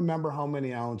 I don't remember how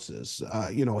many ounces,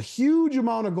 a huge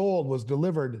amount of gold was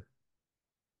delivered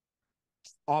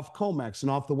off COMEX and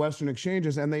off the Western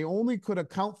exchanges, and they only could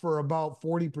account for about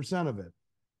 40% of it.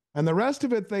 And the rest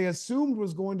of it they assumed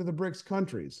was going to the BRICS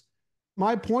countries.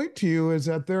 My point to you is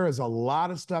that there is a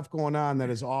lot of stuff going on that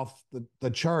is off the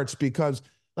charts, because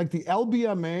like the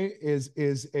LBMA is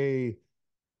a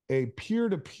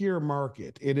peer-to-peer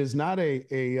market. It is not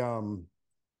it's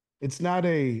not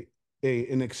an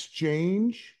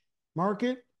exchange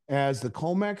market as the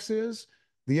COMEX is.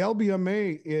 The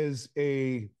LBMA is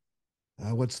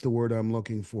what's the word I'm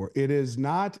looking for? It is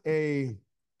not an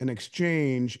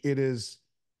exchange.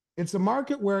 It's a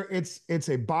market where it's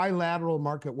a bilateral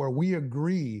market where we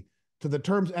agree to the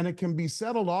terms, and it can be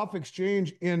settled off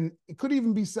exchange it could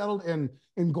even be settled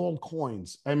in gold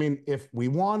coins. I mean, if we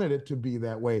wanted it to be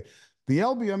that way. The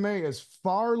LBMA is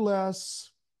far less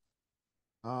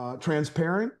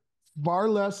transparent, far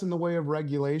less in the way of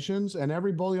regulations, and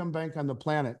every bullion bank on the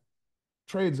planet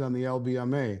trades on the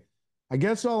LBMA. I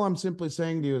guess all I'm simply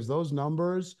saying to you is those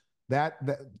numbers, that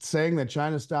saying that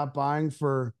China stopped buying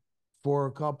for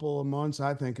a couple of months,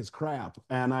 I think is crap.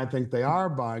 And I think they are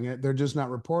buying it. They're just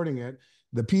not reporting it.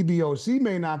 The PBOC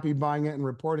may not be buying it and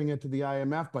reporting it to the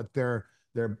IMF, but their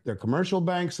commercial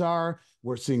banks are.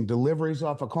 We're seeing deliveries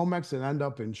off of COMEX that end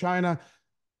up in China.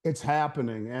 It's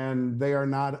happening, and they are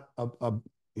not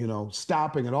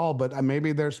stopping at all. But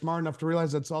maybe they're smart enough to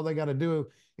realize that's all they got to do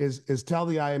is tell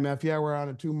the IMF, yeah, we're on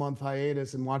a 2-month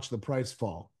hiatus, and watch the price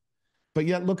fall. But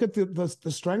yet look at the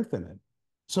strength in it.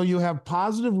 So you have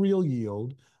positive real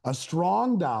yield, a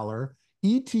strong dollar,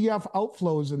 ETF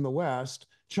outflows in the West,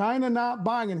 China not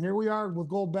buying, and here we are with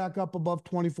gold back up above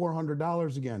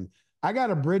 $2,400 again. I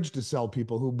got a bridge to sell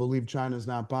people who believe China's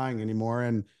not buying anymore.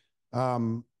 And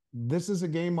this is a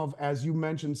game of, as you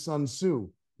mentioned, Sun Tzu,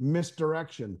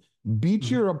 misdirection. Beat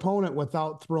your opponent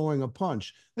without throwing a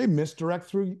punch. They misdirect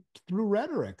through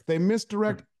rhetoric. They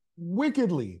misdirect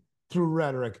wickedly through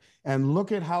rhetoric. And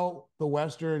look at how the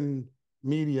Western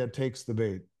media takes the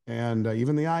bait, and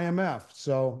even the IMF.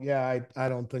 So yeah, I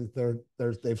don't think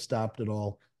they've stopped at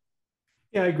all.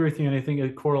 Yeah, I agree with you, and I think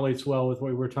it correlates well with what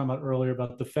we were talking about earlier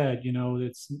about the Fed.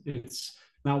 It's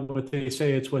not what they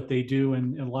say; it's what they do,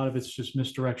 and a lot of it's just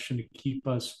misdirection to keep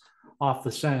us off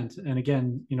the scent. And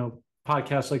again,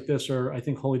 podcasts like this are, I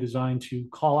think, wholly designed to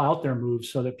call out their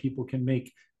moves so that people can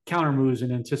make counter moves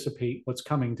and anticipate what's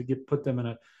coming to put them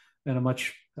in a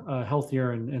much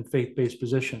healthier and faith-based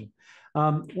position.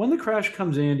 When the crash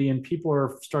comes, Andy, and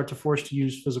people start to force to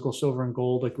use physical silver and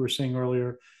gold, like we were saying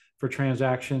earlier, for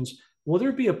transactions, will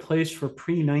there be a place for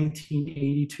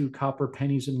pre-1982 copper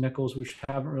pennies and nickels, which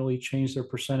haven't really changed their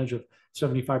percentage of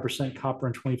 75% copper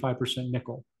and 25%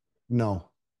 nickel? No,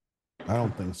 I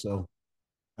don't think so.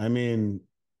 I mean,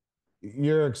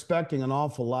 you're expecting an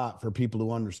awful lot for people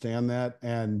to understand that,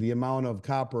 and the amount of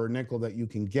copper or nickel that you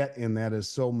can get in that is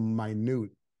so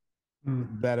minute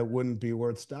that it wouldn't be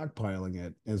worth stockpiling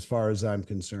it, as far as I'm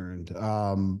concerned.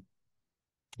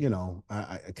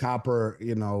 Copper,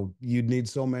 you'd need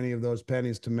so many of those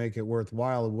pennies to make it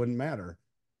worthwhile, it wouldn't matter.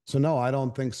 So no, I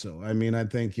don't think so. I mean, I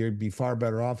think you'd be far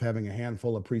better off having a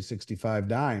handful of pre-65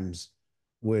 dimes,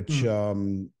 which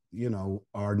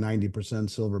are 90%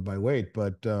 silver by weight,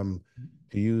 but to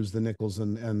use the nickels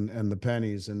and the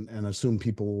pennies and assume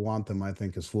people will want them, I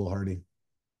think is foolhardy.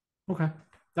 Okay.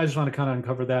 I just want to kind of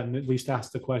uncover that and at least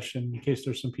ask the question in case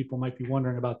there's some people might be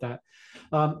wondering about that.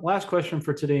 Last question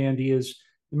for today, Andy, is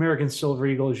the American Silver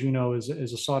Eagle, as you know, is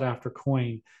a sought after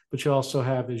coin, but you also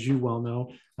have, as you well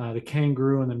know, the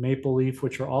kangaroo and the maple leaf,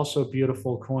 which are also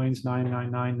beautiful coins,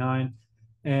 9999,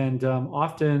 and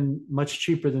often much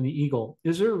cheaper than the eagle.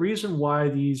 Is there a reason why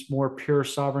these more pure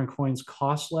sovereign coins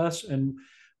cost less? And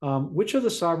which of the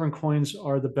sovereign coins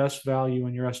are the best value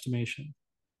in your estimation?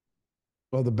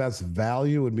 Well, the best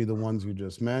value would be the ones you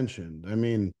just mentioned. I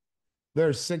mean, there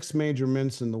are six major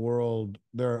mints in the world.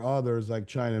 There are others like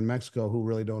China and Mexico who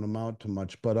really don't amount to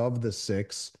much. But of the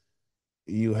six,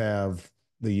 you have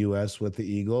the US with the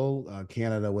eagle,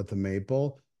 Canada with the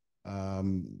maple.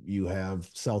 You have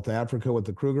South Africa with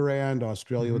the Krugerrand,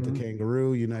 Australia with the Mm-hmm.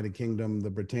 kangaroo, United Kingdom, the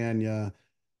Britannia,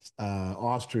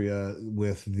 Austria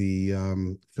with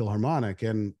the Philharmonic.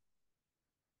 And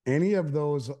any of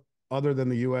those other than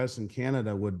the US and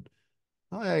Canada would,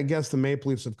 I guess the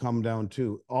Maple Leafs have come down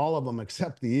too. All of them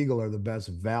except the Eagle are the best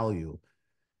value.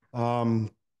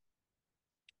 Um,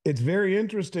 it's very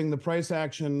interesting the price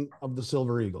action of the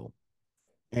Silver Eagle.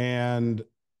 And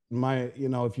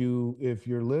if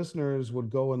your listeners would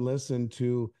go and listen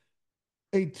to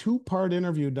a two-part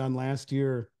interview done last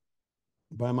year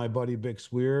by my buddy Bick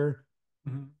Swear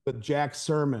Mm-hmm. with Jack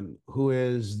Sermon, who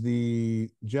is the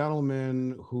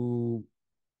gentleman who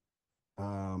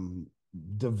um,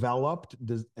 developed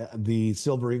the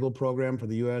Silver Eagle program for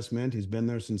the U.S. Mint. He's been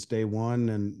there since day one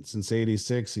and since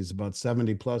 '86. He's about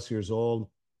 70 plus years old.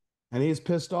 And he's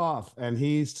pissed off. And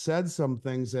he said some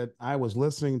things that I was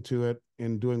listening to it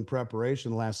in doing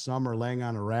preparation last summer, laying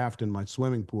on a raft in my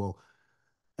swimming pool,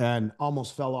 and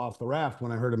almost fell off the raft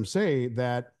when I heard him say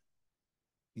that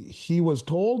he was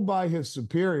told by his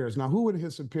superiors. Now, who would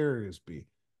his superiors be?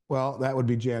 Well, that would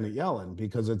be Janet Yellen,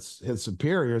 because it's his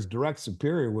superiors, direct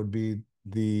superior would be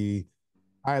the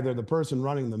either the person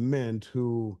running the mint,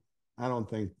 who I don't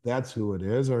think that's who it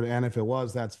is, or and if it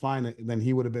was, that's fine. Then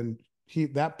he would have been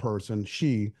that person,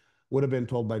 she would have been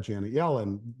told by Janet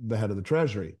Yellen, the head of the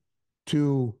Treasury,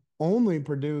 to only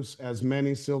produce as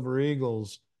many Silver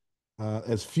Eagles,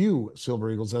 as few Silver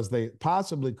Eagles as they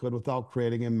possibly could without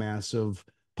creating a massive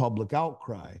public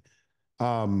outcry.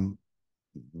 Um,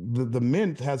 the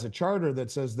mint has a charter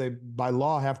that says they, by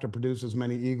law, have to produce as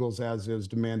many Eagles as is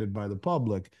demanded by the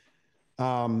public.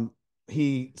 Um,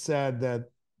 he said that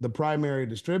the primary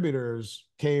distributors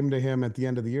came to him at the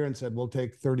end of the year and said, "We'll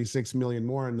take 36 million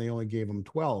more," and they only gave him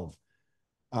 12.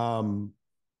 Um,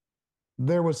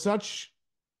 there was such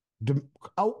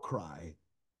outcry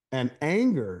and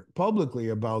anger publicly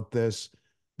about this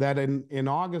that in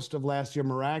August of last year,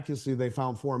 miraculously, they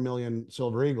found 4 million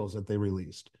Silver Eagles that they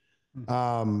released.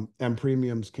 And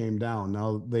premiums came down.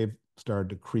 Now they've started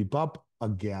to creep up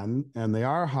again, and they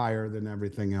are higher than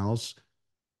everything else.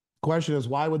 Question is,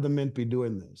 why would the mint be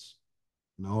doing this?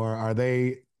 Or are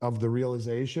they of the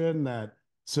realization that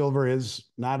silver is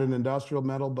not an industrial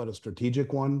metal, but a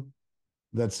strategic one?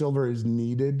 That silver is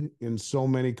needed in so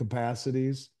many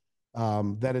capacities,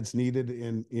 that it's needed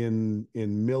in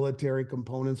military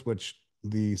components, which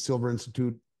the Silver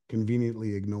Institute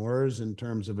conveniently ignores in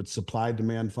terms of its supply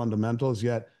demand fundamentals.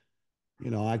 Yet,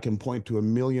 I can point to a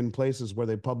million places where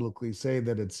they publicly say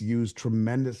that it's used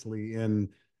tremendously in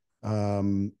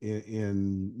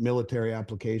military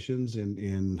applications,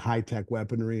 in high tech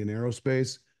weaponry and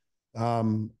aerospace.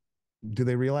 Um, do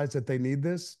they realize that they need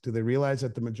this? Do they realize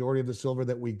that the majority of the silver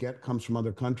that we get comes from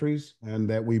other countries, and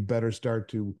that we better start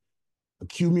to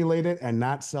accumulate it and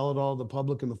not sell it all to the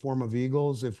public in the form of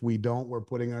eagles? If we don't, we're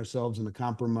putting ourselves in a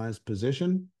compromised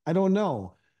position. I don't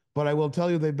know. But I will tell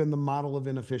you, they've been the model of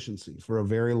inefficiency for a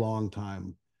very long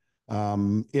time.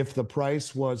 If the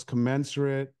price was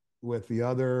commensurate with the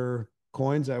other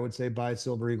coins, I would say buy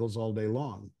silver eagles all day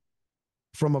long.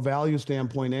 From a value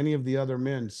standpoint, any of the other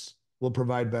mints will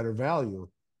provide better value.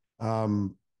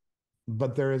 Um,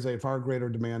 but there is a far greater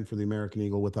demand for the American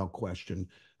Eagle without question.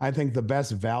 I think the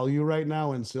best value right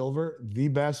now in silver, the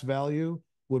best value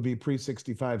would be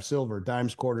pre-65 silver,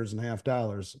 dimes, quarters, and half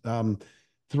dollars.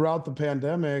 Throughout the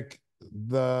pandemic,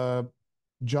 the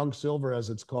junk silver, as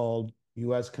it's called,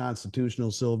 U.S.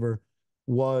 constitutional silver,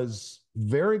 was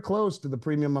very close to the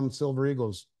premium on Silver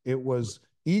Eagles. It was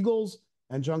Eagles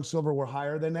and junk silver were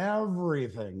higher than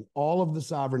everything, all of the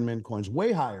sovereign mint coins,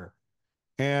 way higher.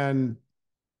 And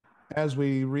as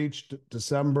we reached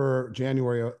December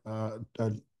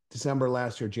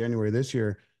last year, January this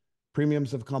year,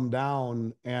 premiums have come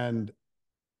down, and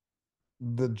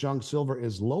the junk silver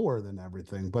is lower than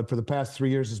everything, but for the past 3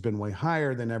 years, it's been way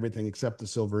higher than everything except the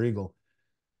Silver Eagle.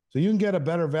 So you can get a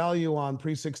better value on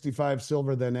 365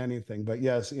 silver than anything. But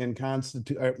yes,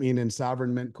 in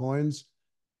sovereign mint coins,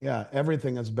 yeah,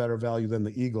 everything has better value than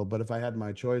the Eagle. But if I had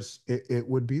my choice, it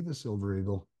would be the Silver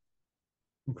Eagle.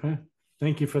 Okay.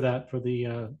 Thank you for that, for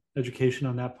the education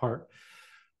on that part.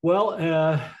 Well,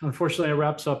 unfortunately, it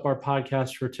wraps up our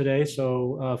podcast for today.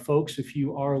 So, folks, if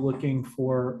you are looking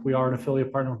for, we are an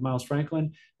affiliate partner with Miles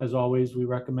Franklin. As always, we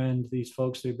recommend these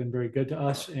folks. They've been very good to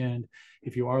us. And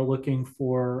if you are looking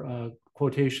for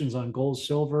quotations on gold,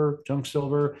 silver, junk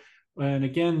silver, and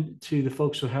again, to the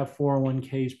folks who have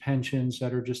 401ks, pensions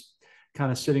that are just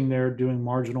kind of sitting there doing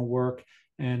marginal work.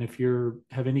 And if you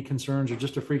have any concerns or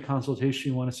just a free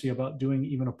consultation you want to see about doing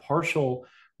even a partial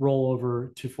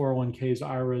rollover to 401ks,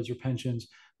 IRAs, or pensions,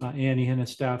 Andy and his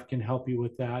staff can help you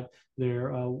with that.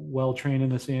 They're well trained in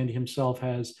this. Andy himself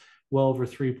has well over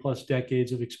 3+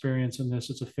 decades of experience in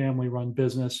this. It's a family run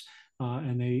business,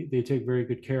 and they take very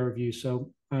good care of you.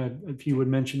 So if you would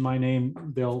mention my name,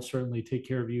 they'll certainly take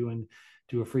care of you and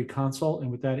do a free consult. And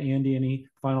with that, Andy, any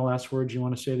final last words you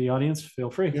want to say to the audience?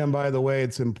 Feel free. Yeah, and by the way,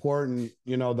 it's important,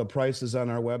 the prices on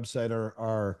our website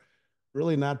are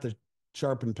really not the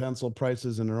sharp and pencil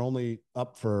prices, and they're only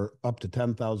up to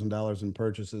 $10,000 in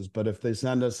purchases. But if they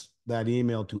send us that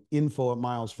email to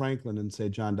info@milesfranklin and say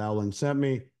Jon Dowling sent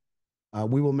me,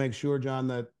 we will make sure, John,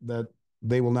 that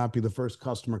they will not be the first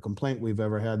customer complaint we've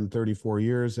ever had in 34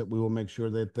 years, that we will make sure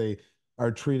that they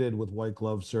are treated with white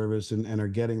glove service and are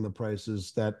getting the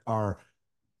prices that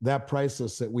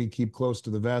priceless, that we keep close to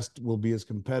the vest, will be as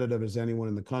competitive as anyone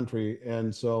in the country.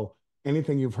 And so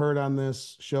anything you've heard on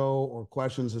this show or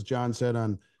questions, as John said,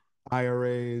 on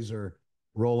IRAs or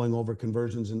rolling over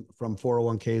conversions from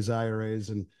 401ks,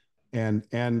 IRAs,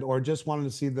 and or just wanted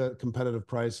to see the competitive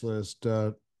price list,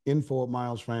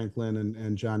 info@Miles Franklin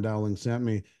and Jon Dowling sent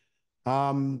me.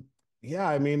 Yeah,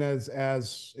 I mean,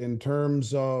 as in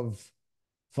terms of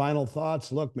final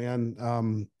thoughts, look,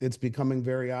 man, it's becoming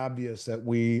very obvious that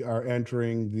we are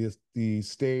entering the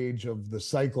stage of the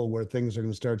cycle where things are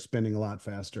going to start spinning a lot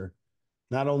faster.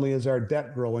 Not only is our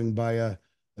debt growing by a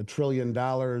trillion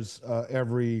dollars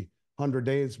every 100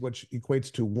 days, which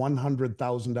equates to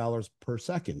 $100,000 per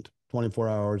second, 24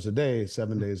 hours a day,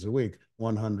 7 days a week,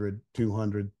 100,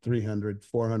 200, 300,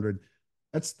 400.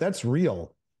 That's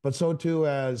real. But so too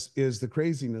as is the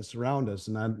craziness around us.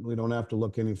 And we don't have to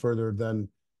look any further than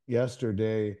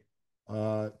yesterday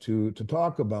to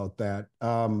talk about that.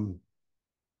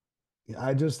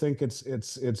 I just think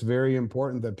it's very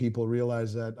important that people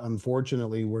realize that,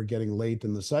 unfortunately, we're getting late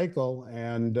in the cycle,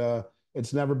 and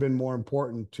it's never been more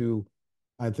important to,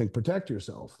 I think, protect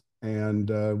yourself. And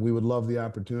we would love the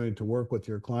opportunity to work with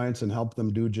your clients and help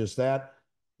them do just that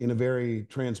in a very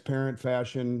transparent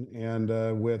fashion,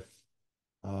 and with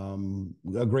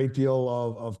a great deal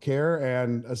of care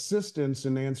and assistance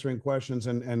in answering questions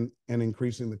and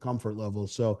increasing the comfort level.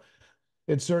 So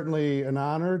it's certainly an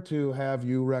honor to have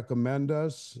you recommend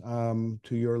us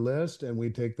to your list, and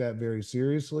we take that very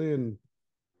seriously, and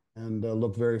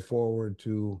look very forward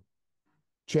to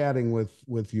chatting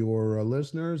with your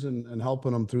listeners and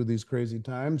helping them through these crazy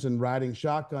times, and riding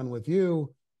shotgun with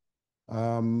you,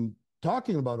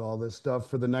 talking about all this stuff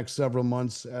for the next several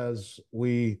months as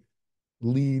we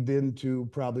lead into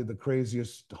probably the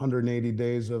craziest 180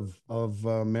 days of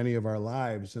many of our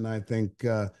lives. And I think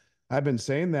I've been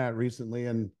saying that recently,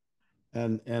 and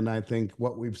I think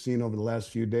what we've seen over the last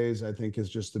few days, I think, is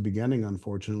just the beginning,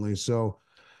 unfortunately. So,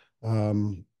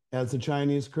 as the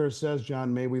Chinese curse says,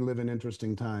 John, may we live in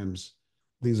interesting times.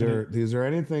 These are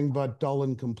anything but dull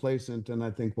and complacent, and I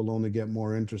think will only get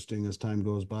more interesting as time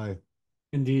goes by.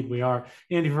 Indeed, we are.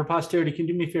 Andy, for posterity, can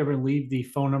you do me a favor and leave the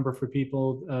phone number for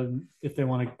people if they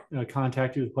want to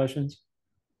contact you with questions?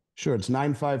 Sure. It's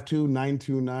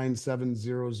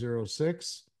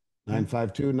 952-929-7006.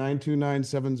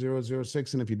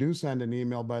 952-929-7006. And if you do send an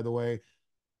email, by the way,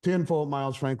 to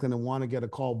info@Miles Franklin, and want to get a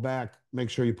call back, make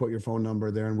sure you put your phone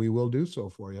number there, and we will do so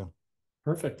for you.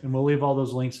 Perfect. And we'll leave all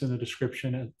those links in the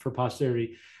description for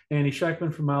posterity. Andy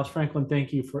Schectman from Miles Franklin,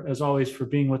 thank you, for, as always, for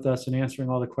being with us and answering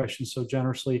all the questions so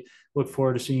generously. Look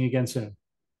forward to seeing you again soon.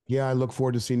 Yeah, I look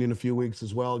forward to seeing you in a few weeks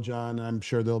as well, John. I'm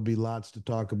sure there'll be lots to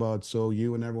talk about. So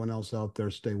you and everyone else out there,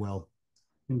 stay well.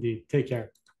 Indeed. Take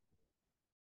care.